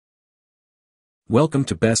Welcome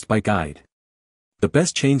to Best Buy Guide. The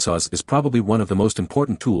best chainsaws is probably one of the most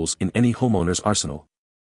important tools in any homeowner's arsenal.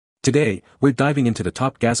 Today, we're diving into the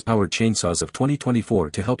top gas-powered chainsaws of 2024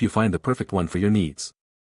 to help you find the perfect one for your needs.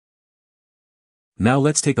 Now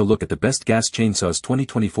let's take a look at the best gas chainsaws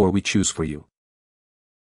 2024 we choose for you.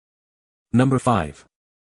 Number 5.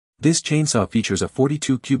 This chainsaw features a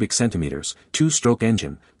 42 cubic centimeters, 2-stroke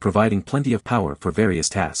engine, providing plenty of power for various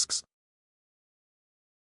tasks.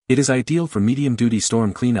 It is ideal for medium-duty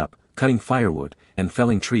storm cleanup, cutting firewood, and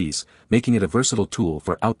felling trees, making it a versatile tool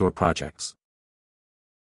for outdoor projects.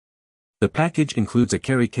 The package includes a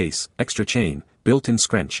carry case, extra chain, built-in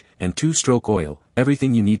scrunch, and 2-stroke oil,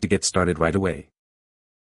 everything you need to get started right away.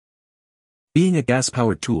 Being a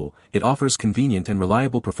gas-powered tool, it offers convenient and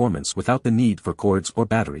reliable performance without the need for cords or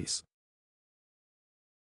batteries.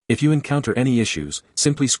 If you encounter any issues,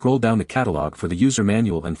 simply scroll down the catalog for the user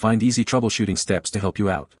manual and find easy troubleshooting steps to help you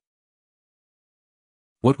out.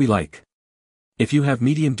 What we like. If you have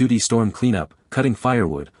medium-duty storm cleanup, cutting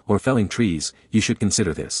firewood, or felling trees, you should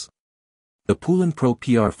consider this. The Poulan Pro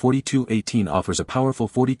PR4218 offers a powerful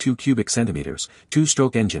 42 cubic centimeters,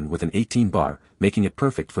 2-stroke engine with an 18 bar, making it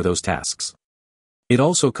perfect for those tasks. It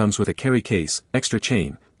also comes with a carry case, extra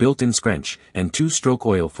chain, built-in scrunch, and 2-stroke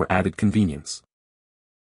oil for added convenience.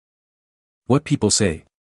 What people say.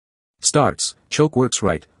 Starts, choke works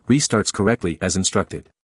right, restarts correctly as instructed.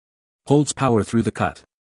 Holds power through the cut.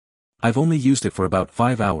 I've only used it for about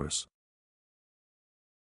 5 hours.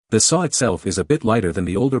 The saw itself is a bit lighter than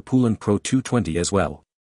the older Poulan Pro 220 as well.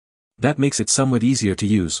 That makes it somewhat easier to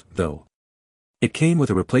use, though. It came with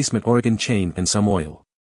a replacement Oregon chain and some oil.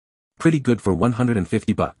 Pretty good for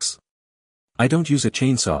 $150. I don't use a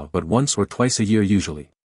chainsaw but once or twice a year usually.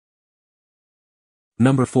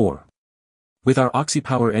 Number 4. With our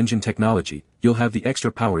OxyPower engine technology, you'll have the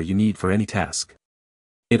extra power you need for any task.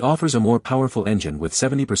 It offers a more powerful engine with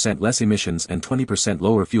 70% less emissions and 20%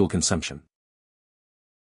 lower fuel consumption.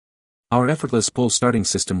 Our effortless pull starting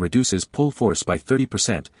system reduces pull force by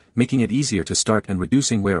 30%, making it easier to start and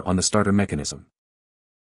reducing wear on the starter mechanism.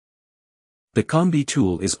 The combi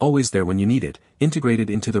tool is always there when you need it, integrated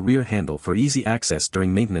into the rear handle for easy access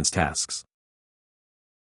during maintenance tasks.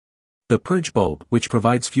 The purge bulb, which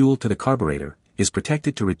provides fuel to the carburetor, is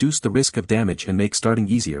protected to reduce the risk of damage and make starting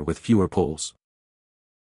easier with fewer pulls.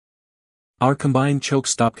 Our combined choke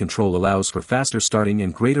stop control allows for faster starting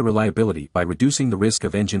and greater reliability by reducing the risk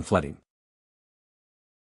of engine flooding.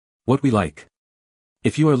 What we like.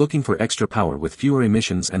 If you are looking for extra power with fewer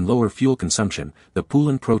emissions and lower fuel consumption, the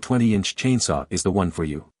Poulan Pro 20-inch chainsaw is the one for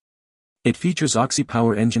you. It features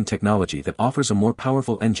OxyPower engine technology that offers a more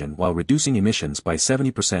powerful engine while reducing emissions by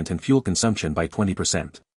 70% and fuel consumption by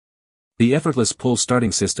 20%. The effortless pull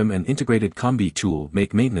starting system and integrated combi tool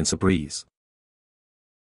make maintenance a breeze.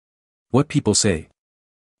 What people say.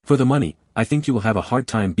 For the money, I think you will have a hard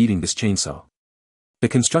time beating this chainsaw. The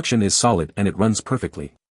construction is solid and it runs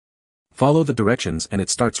perfectly. Follow the directions and it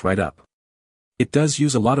starts right up. It does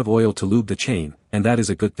use a lot of oil to lube the chain, and that is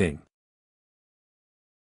a good thing.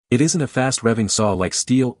 It isn't a fast revving saw like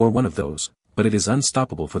steel or one of those, but it is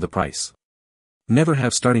unstoppable for the price. Never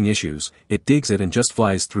have starting issues, it digs it and just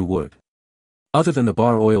flies through wood. Other than the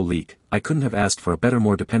bar oil leak, I couldn't have asked for a better,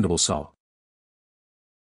 more dependable saw.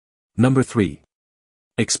 Number 3.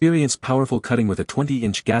 Experience powerful cutting with a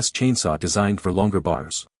 20-inch gas chainsaw designed for longer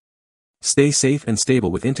bars. Stay safe and stable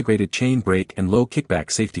with integrated chain brake and low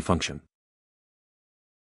kickback safety function.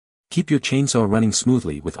 Keep your chainsaw running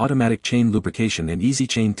smoothly with automatic chain lubrication and easy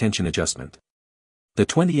chain tension adjustment. The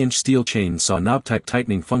 20-inch steel chainsaw knob-type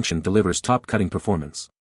tightening function delivers top cutting performance.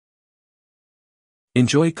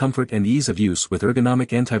 Enjoy comfort and ease of use with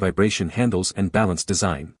ergonomic anti-vibration handles and balanced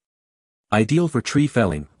design. Ideal for tree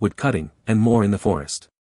felling, wood cutting, and more in the forest.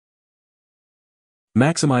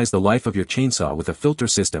 Maximize the life of your chainsaw with a filter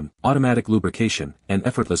system, automatic lubrication, and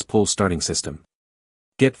effortless pull starting system.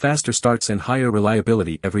 Get faster starts and higher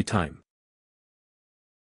reliability every time.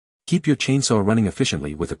 Keep your chainsaw running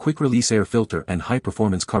efficiently with a quick-release air filter and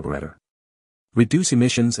high-performance carburetor. Reduce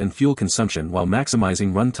emissions and fuel consumption while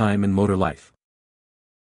maximizing runtime and motor life.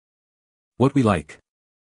 What we like.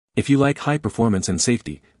 If you like high performance and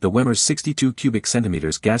safety, the WEMARS 62 cubic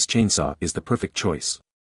centimeters gas chainsaw is the perfect choice.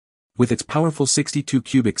 With its powerful 62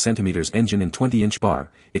 cubic centimeters engine and 20-inch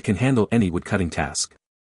bar, it can handle any wood-cutting task.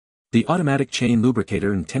 The automatic chain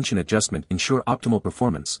lubricator and tension adjustment ensure optimal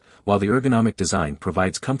performance, while the ergonomic design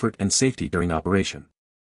provides comfort and safety during operation.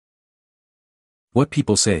 What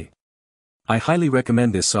people say. I highly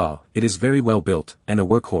recommend this saw, it is very well built, and a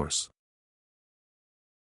workhorse.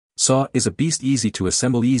 Saw is a beast, easy to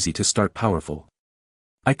assemble, easy to start, powerful.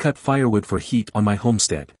 I cut firewood for heat on my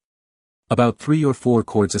homestead. About 3 or 4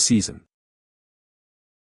 cords a season.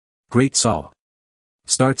 Great saw.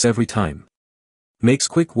 Starts every time. Makes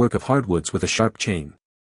quick work of hardwoods with a sharp chain.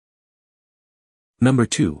 Number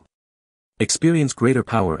 2. Experience greater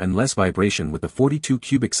power and less vibration with the 42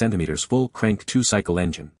 cubic centimeters full crank 2-cycle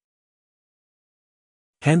engine.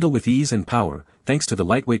 Handle with ease and power, thanks to the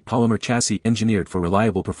lightweight polymer chassis engineered for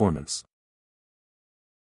reliable performance.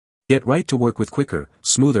 Get right to work with quicker,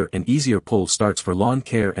 smoother and easier pull starts for lawn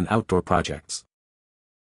care and outdoor projects.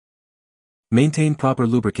 Maintain proper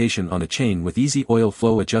lubrication on a chain with easy oil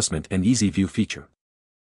flow adjustment and easy view feature.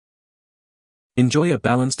 Enjoy a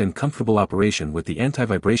balanced and comfortable operation with the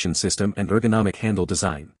anti-vibration system and ergonomic handle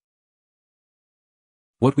design.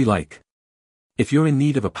 What we like. If you're in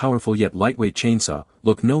need of a powerful yet lightweight chainsaw,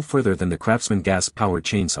 look no further than the Craftsman gas-powered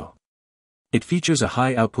chainsaw. It features a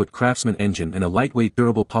high-output Craftsman engine and a lightweight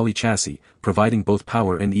durable poly chassis, providing both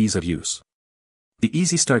power and ease of use. The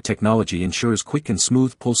Easy Start technology ensures quick and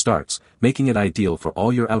smooth pull starts, making it ideal for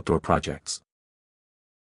all your outdoor projects.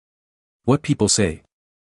 What people say.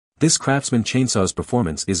 This Craftsman chainsaw's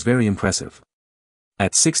performance is very impressive.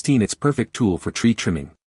 At 16 it's perfect tool for tree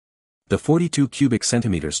trimming. The 42 cubic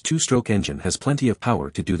centimeters 2-stroke engine has plenty of power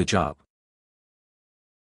to do the job.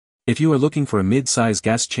 If you are looking for a mid-size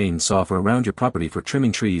gas chainsaw for around your property for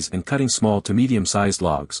trimming trees and cutting small to medium-sized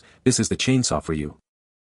logs, this is the chainsaw for you.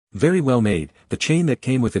 Very well made, the chain that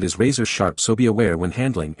came with it is razor sharp, so be aware when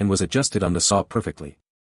handling, and was adjusted on the saw perfectly.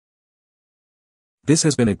 This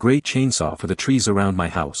has been a great chainsaw for the trees around my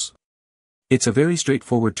house. It's a very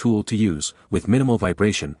straightforward tool to use, with minimal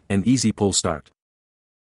vibration and easy pull start.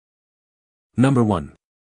 Number 1.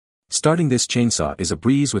 Starting this chainsaw is a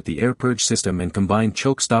breeze with the air purge system and combined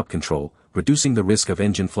choke stop control, reducing the risk of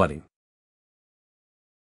engine flooding.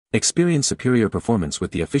 Experience superior performance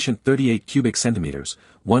with the efficient 38 cubic centimeters,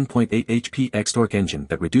 1.8 HP X-torque engine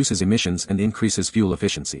that reduces emissions and increases fuel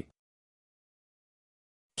efficiency.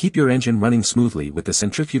 Keep your engine running smoothly with the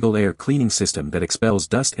centrifugal air cleaning system that expels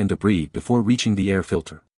dust and debris before reaching the air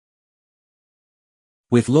filter.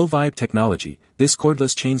 With low-vibe technology, this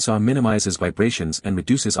cordless chainsaw minimizes vibrations and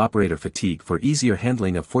reduces operator fatigue for easier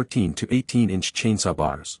handling of 14 to 18-inch chainsaw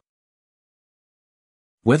bars.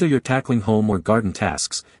 Whether you're tackling home or garden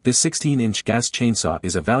tasks, this 16-inch gas chainsaw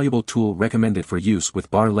is a valuable tool recommended for use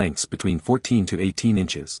with bar lengths between 14 to 18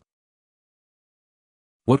 inches.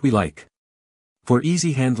 What we like. For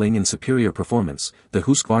easy handling and superior performance, the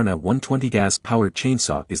Husqvarna 120 gas-powered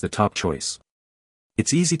chainsaw is the top choice.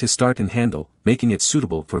 It's easy to start and handle, making it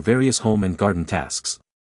suitable for various home and garden tasks.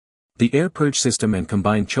 The air purge system and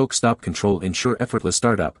combined choke stop control ensure effortless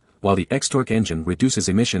startup, while the X-torque engine reduces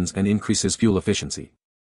emissions and increases fuel efficiency.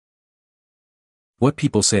 What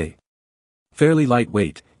people say. Fairly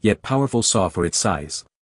lightweight, yet powerful saw for its size.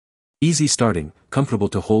 Easy starting, comfortable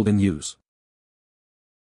to hold and use.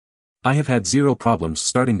 I have had zero problems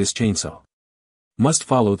starting this chainsaw. Must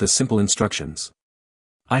follow the simple instructions.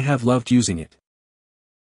 I have loved using it.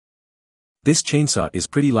 This chainsaw is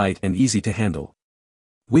pretty light and easy to handle.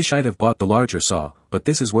 Wish I'd have bought the larger saw, but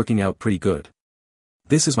this is working out pretty good.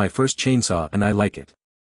 This is my first chainsaw and I like it.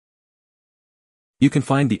 You can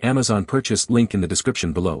find the Amazon purchase link in the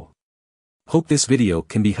description below. Hope this video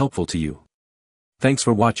can be helpful to you. Thanks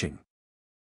for watching.